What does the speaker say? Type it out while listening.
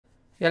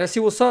Yeah, let's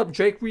see what's up.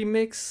 Drake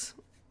remix.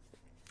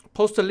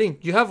 Post a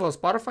link. You have a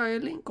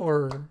Spotify link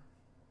or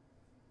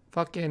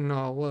fucking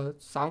what,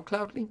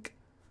 SoundCloud link?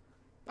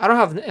 I don't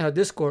have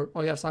Discord.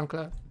 Oh yeah,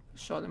 SoundCloud.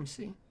 Sure, let me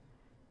see.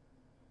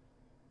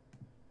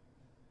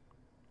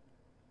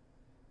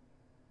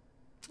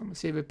 Let me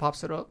see if it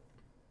pops it up.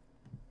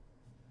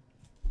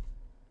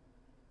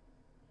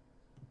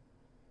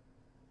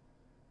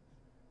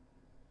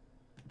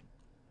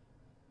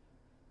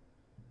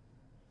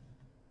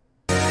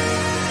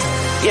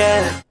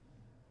 Yeah.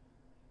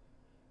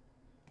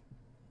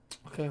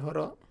 Okay, hold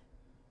up.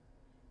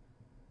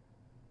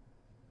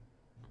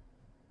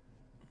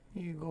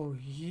 You go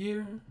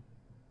here.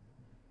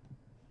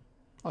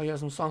 Oh, you have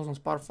some songs on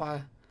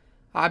Spotify.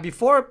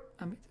 Before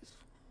I made this.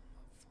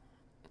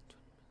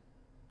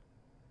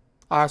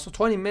 Alright, so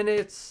 20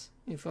 minutes.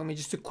 You feel me?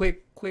 Just a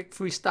quick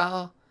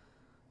freestyle.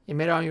 You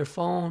made it on your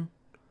phone.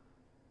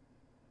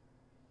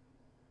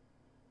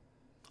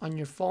 On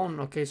your phone.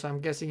 Okay, so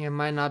I'm guessing it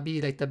might not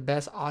be like the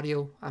best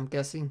audio. I'm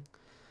guessing.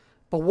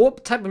 But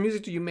what type of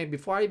music do you make?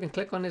 Before I even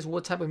click on this,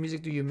 what type of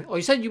music do you make? Oh,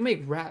 you said you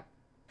make rap.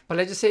 But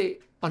let's just say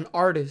an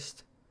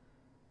artist.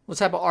 What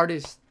type of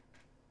artist?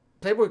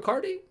 PLAYBOI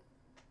CARTI?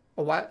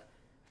 Or what?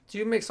 Do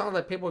you make songs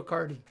like PLAYBOI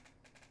CARTI?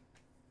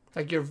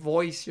 Like your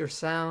voice, your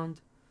sound?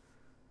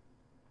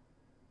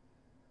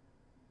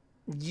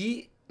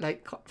 YEAT?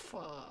 Like,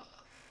 fuck.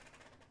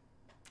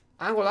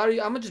 I ain't gonna lie to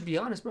you. I'm gonna just be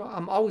honest, bro.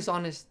 I'm always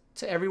honest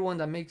to everyone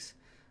that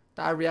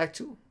I react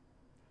to.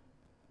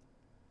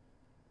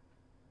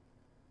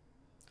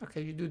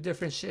 Okay, you do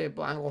different shit,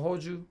 but I ain't gonna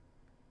hold you.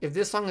 If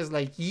this song is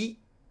like YEAT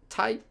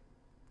type,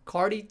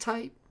 CARTI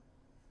type,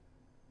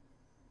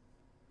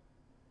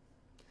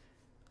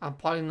 I'm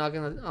not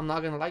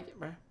gonna like it,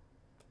 bro.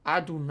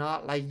 I do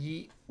not like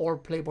YEAT or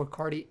PLAYBOI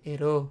CARTI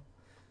at all.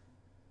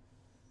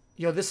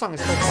 Yo, this song is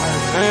so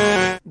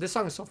fire. This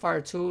song is so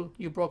fire too.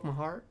 You broke my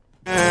heart.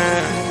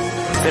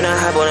 Finna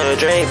hop on a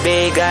Drake,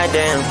 big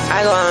goddamn.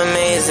 I go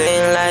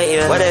amazing like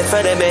you. What they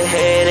for, they been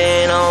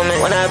hating on me.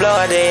 When I blow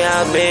out, they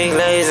out big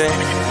lazy.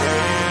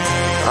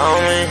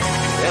 On me,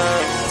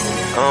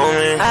 yeah, on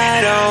me.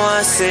 I don't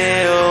wanna see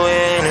you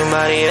with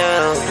anybody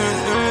else.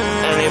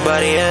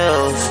 Anybody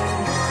else.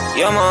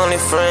 You're my only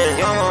friend.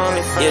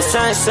 You're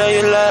trying to show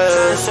you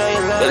love,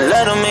 but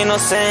love don't make no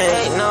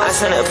sense. I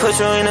tryna put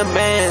you in a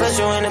band.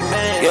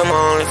 You're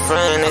my only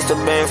friend. Next to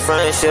being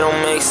friends, shit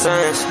don't make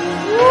sense.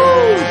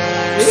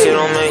 Shit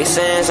don't make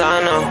sense.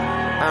 I know.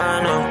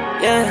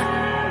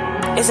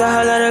 Yeah, it's a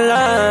whole lot of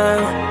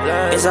love.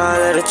 It's a whole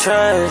lot of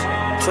trust,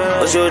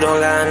 but you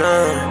don't got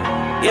none.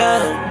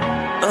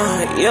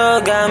 Yeah,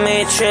 you got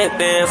me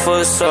tripping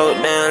for so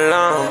damn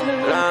long,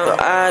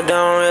 but I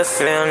don't really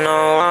feel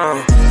no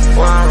one.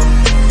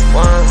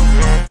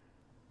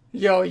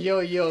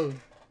 Yo.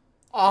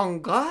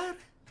 On God?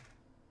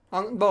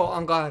 On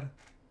God,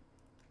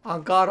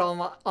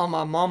 on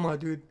my mama,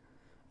 dude.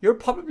 You're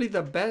probably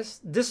the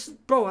best. This,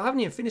 bro, I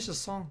haven't even finished the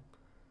song.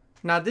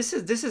 Now, this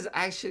is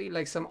actually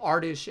like some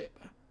artist shit.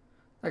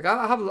 Like,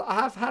 I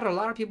have had a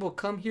lot of people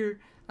come here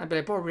and be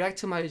like, bro, react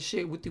to my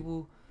shit with the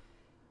woo.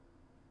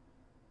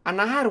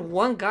 And I had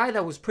one guy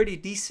that was pretty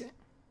decent.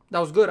 That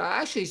was good.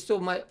 I actually still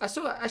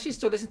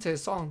listen to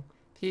his song.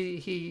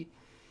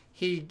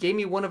 He gave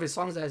me one of his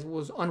songs that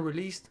was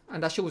unreleased,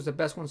 and that shit was the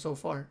best one so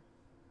far.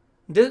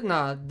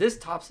 This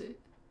tops it.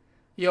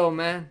 Yo,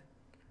 man.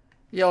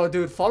 Yo,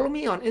 dude, follow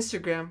me on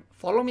Instagram.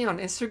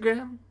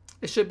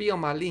 It should be on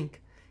my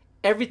link.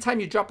 Every time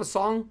you drop a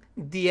song,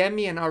 DM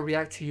me and I'll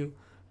react to you.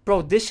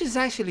 Bro, this shit's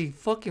actually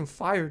fucking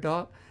fire,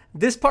 dog.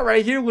 This part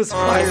right here was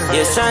fire.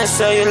 You're trying to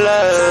show you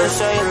love,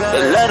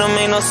 but love don't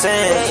make no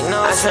sense.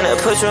 I tryna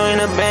put you in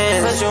a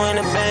band.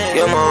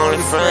 You're my only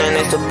friend.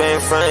 Next to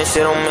being friends,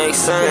 shit don't make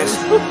sense.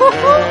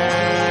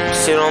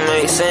 Shit don't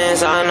make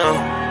sense. I know.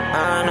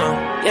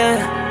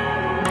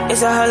 Yeah,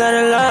 it's a whole lot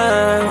of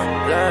love.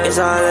 It's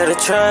a whole lot of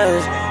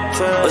trust,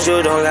 but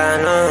you don't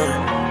got none.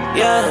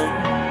 Yeah,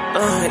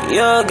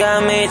 you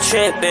got me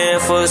tripping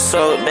for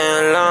so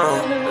damn long,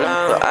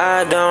 but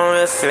I don't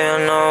really feel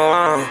no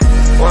one.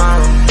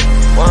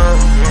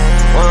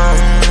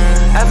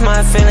 Have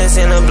my feelings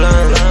in the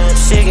blunt.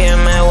 She get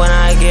mad when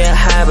I get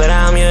high, but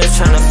I'm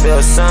just tryna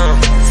feel some.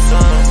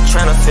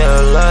 Tryna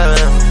feel love,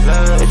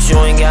 but you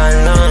ain't got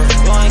none.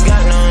 You ain't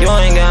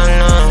got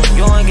none.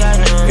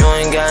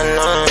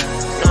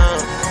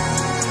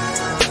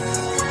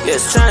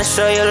 Just tryna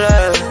show you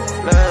love,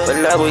 but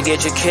love will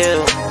get you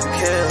killed.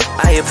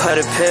 I hear part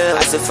of pill.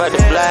 I said fuck the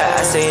block,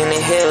 I stay in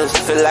the hills.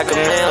 Feel like a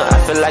meal, I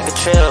feel like a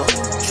chill.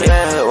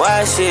 Yeah,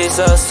 why she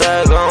so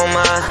stuck on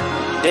my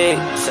dick?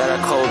 Shout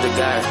out cold the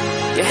guy.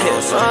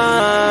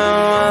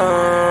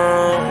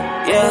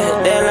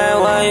 Yeah, they like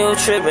why you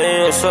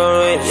tripping, you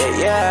so rich.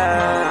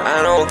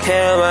 I don't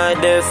care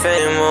about the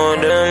fame or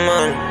the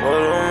money.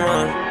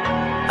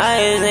 I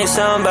just need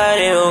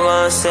somebody who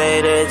gon'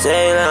 say that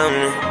they love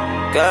me.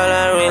 Girl,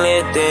 I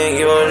really think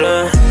you're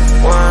the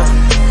one.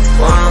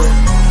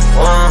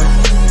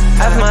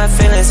 Have my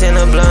feelings in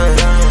the blunt.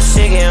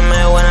 She get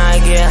mad when I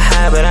get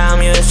high, but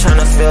I'm just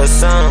tryna feel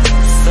some.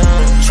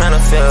 Tryna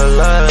feel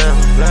love,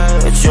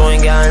 but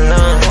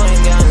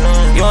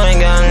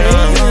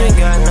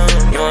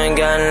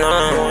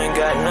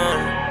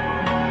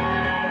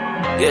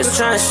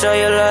just tryna show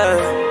you love,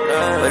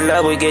 but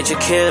love will get you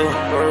killed.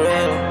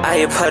 I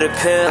hear put a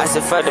pill, I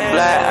said fuck the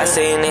black, I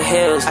say in the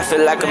hills. I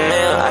feel like a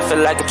meal, I feel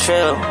like a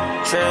trill.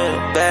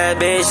 Bad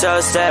bitch,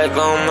 all stack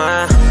on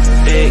my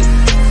dick.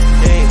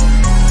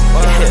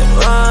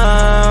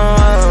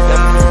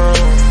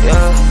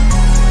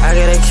 I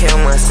gotta kill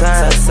my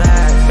side.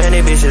 Many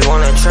bitches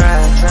wanna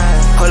try.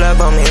 Pull up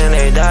on me and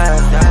they die.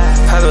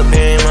 Pop a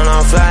beam and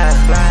I'll fly.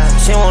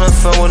 She wanna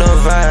fuck with a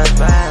vibe.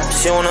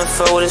 She wanna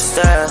fuck with a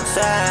style.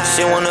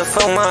 She wanna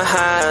fuck my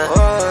high.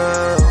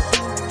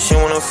 She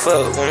wanna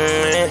fuck with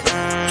me.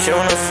 She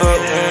wanna fuck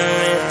with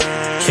me.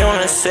 She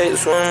wanna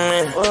sex with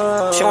me.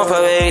 She wanna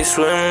pop eggs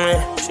with me.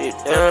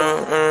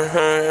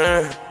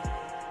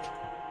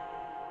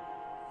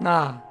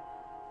 Nah.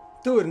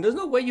 Dude, there's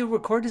no way you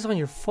record this on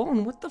your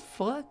phone. What the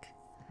fuck?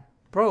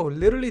 Bro,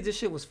 literally this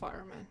shit was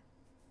fire, man.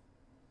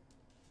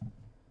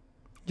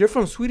 You're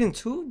from Sweden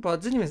too? Bro,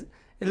 it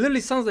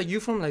literally sounds like you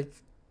from like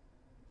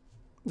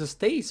the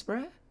States,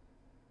 bruh.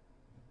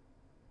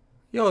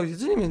 Yo, you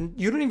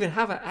don't even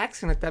have an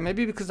accent like that.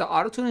 Maybe because of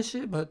auto-tune and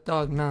shit, but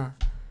dog, nah.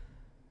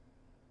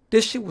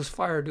 This shit was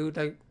fire, dude.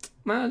 Like,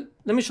 man,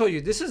 let me show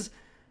you. Let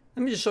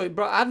me just show you,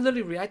 bro. I've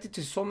literally reacted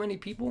to so many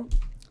people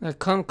that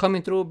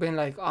coming through being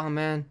like, oh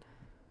man,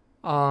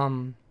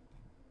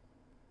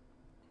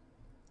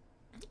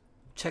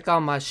 check out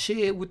my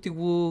shit with the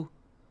woo.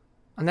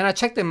 And then I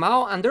checked them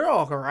out and they're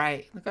all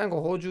right. Like, I ain't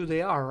gonna hold you,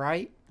 they are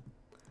right.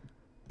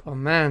 But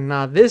man,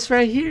 now this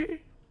right here,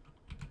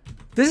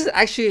 this is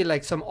actually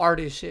like some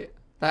artist shit.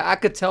 Like, I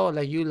could tell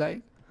like you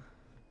like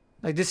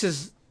this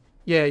is,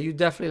 yeah, you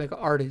definitely like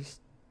an artist.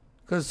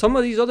 Because some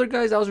of these other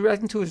guys I was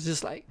reacting to is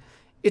just like,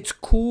 it's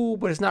cool,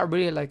 but it's not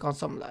really like on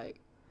some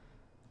like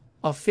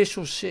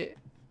official shit.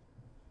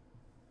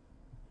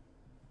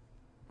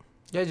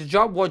 Yeah, just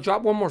drop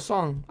one more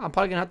song. I'm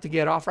probably gonna have to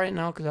get off right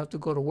now because I have to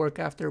go to work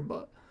after.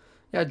 But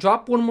yeah,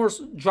 drop one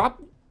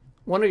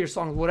of your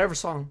songs, whatever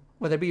song,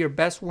 whether it be your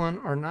best one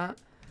or not.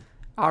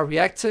 I'll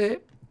react to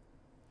it.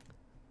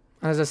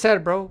 And as I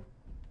said, bro,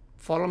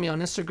 follow me on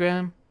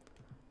Instagram,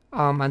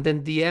 and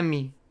then DM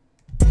me.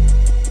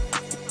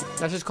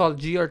 That's just called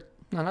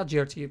not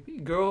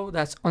GRT, girl.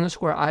 That's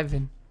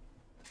 _Ivan.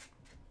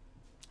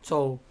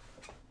 So,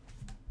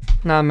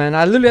 nah, man,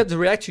 I literally have to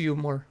react to you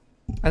more.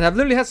 And I've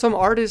literally had some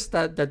artists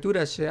that do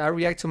that shit. I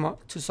react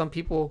to some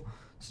people's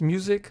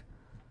music.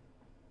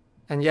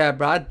 And yeah,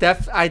 bro, I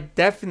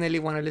definitely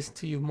want to listen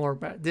to you more,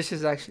 bro. This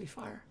is actually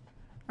fire.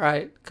 All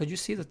right, could you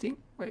see the thing?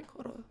 Wait,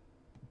 hold on.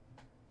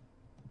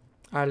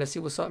 All right, let's see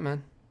what's up,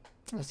 man.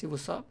 Let's see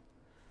what's up.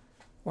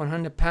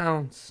 100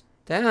 pounds.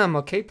 Damn,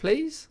 okay,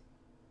 please.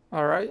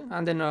 All right,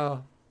 and then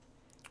a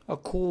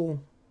cool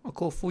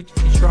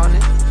feature on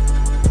it.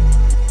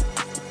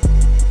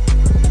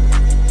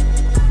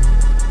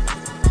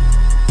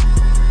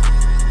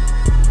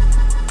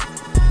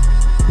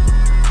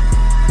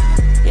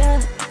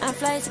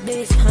 Flights,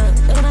 bitch, huh?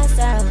 Look at my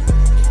style.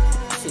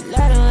 She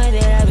love the way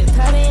that I be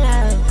popping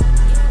out.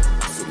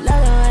 She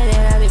love the way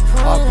that I be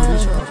pulling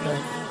out.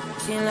 Okay.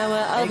 She in love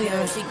with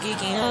opium, she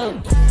geeking out.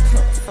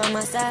 Fuck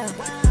my style,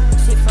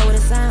 she fuck with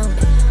the sound.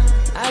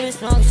 I been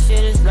smoking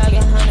shit, it's like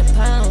 100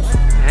 pounds.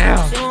 Damn.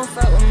 She don't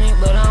fuck with me,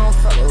 but I don't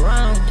fuck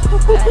around.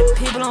 Lot of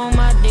people on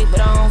my dick, but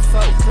I don't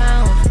fuck with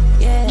clowns.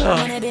 Yeah,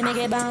 I want that bitch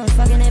make it bounce,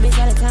 fucking that bitch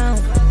out of town.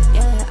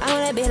 Yeah, I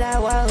want that bitch like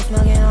wow,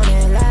 smoking on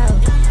that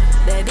loud.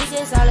 That bitch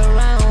is all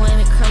around when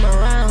it come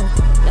around.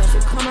 That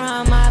shit come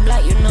around my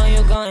block, you know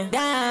you're going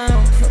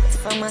down.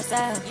 Fuck my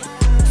style,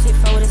 she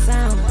fuck with the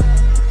sound.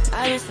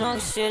 I just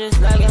smoke shit, it's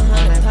like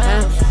 100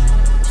 pounds.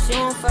 She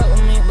don't fuck with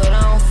me, but I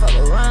don't fuck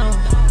around.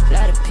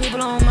 Lot of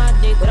people on my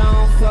dick, but I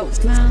don't fuck with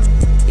clowns.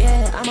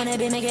 Yeah, I'm on that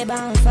bitch, make it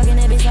bounce, fucking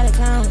that bitch out of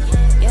town.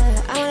 Yeah,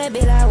 I want that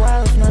bitch like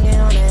wow,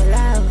 smoking on that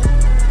loud.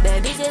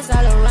 That bitch is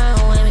all around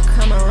when it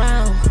come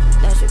around.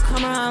 That shit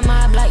come around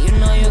my block, you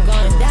know you're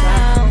going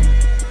down.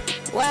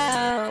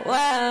 Wow,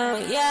 wow,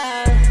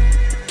 yeah.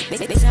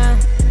 Bitch, I'm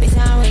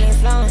really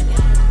flowing.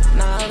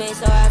 My whole bitch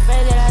so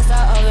afraid that I saw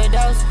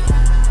overdose.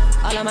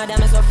 All of my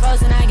diamonds so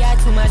frozen, I got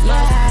too much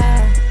love.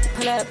 Yeah.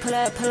 Pull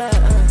up,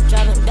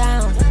 drop them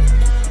down.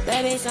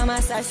 That bitch on my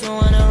side, she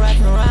wanna rock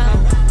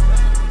around.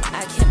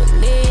 I can't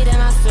believe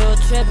that I'm still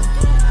tripping.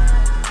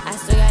 I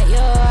still got you,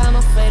 I'm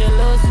afraid to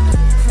lose it.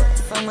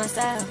 Fuck my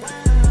style,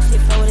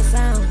 she fuck with the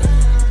sound.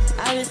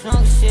 I just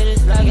smoke shit,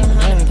 it's like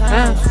 100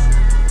 pounds.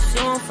 She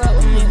don't fuck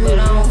with me, but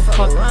I don't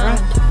fuck around.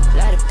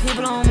 Lot of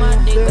people on my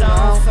dick, but I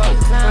don't fuck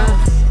with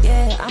clowns.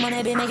 Yeah, I'm on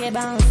that bitch, make it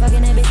bounce,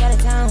 fucking that bitch out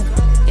of town.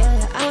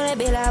 Yeah, I'm on that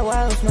bitch like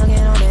wow, smoking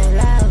on that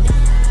loud.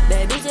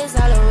 That bitch is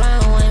all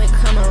around when it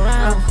come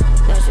around.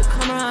 That shit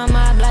come around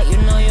my block, you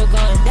know you're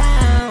going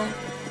down.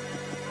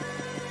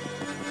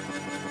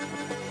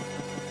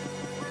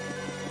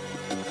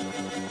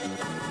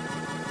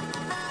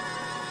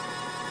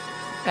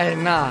 Hey,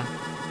 nah.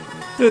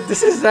 Dude,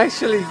 this is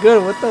actually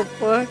good. What the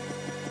fuck?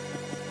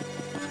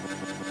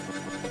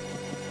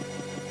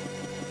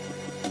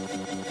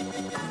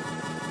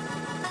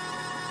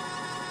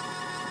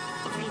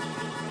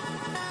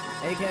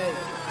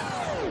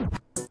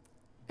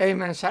 Hey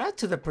man, shout out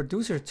to the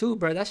producer too,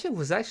 bro. That shit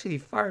was actually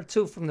fire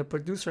too from the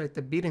producer, like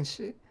the beat and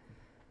shit.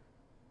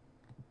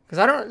 Cause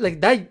I don't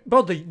like that,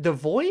 bro. The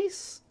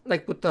voice,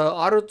 like with the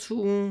auto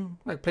tune,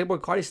 like Playboy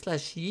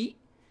Carti / YEAT.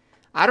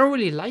 I don't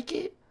really like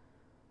it,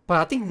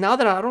 but I think now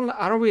that I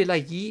don't really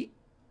like YEAT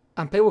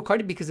and Playboy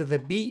Carti because of the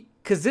beat.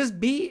 Cause this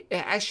beat, it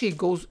actually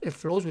it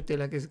flows with it,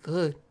 like it's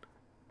good.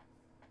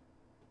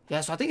 Yeah,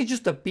 so I think it's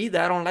just the beat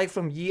that I don't like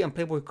from YEAT and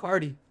Playboy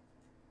Carti.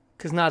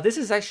 Cause nah, this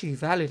is actually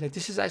valid. Like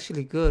this is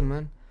actually good,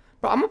 man.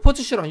 Bro, I'm gonna put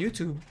this shit on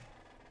YouTube.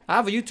 I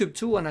have a YouTube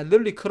too, and I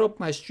literally cut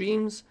up my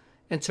streams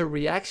into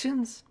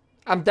reactions.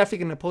 I'm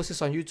definitely gonna post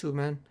this on YouTube,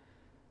 man.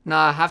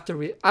 Nah, I have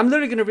to I'm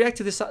literally gonna react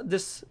to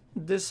this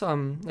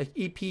like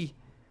EP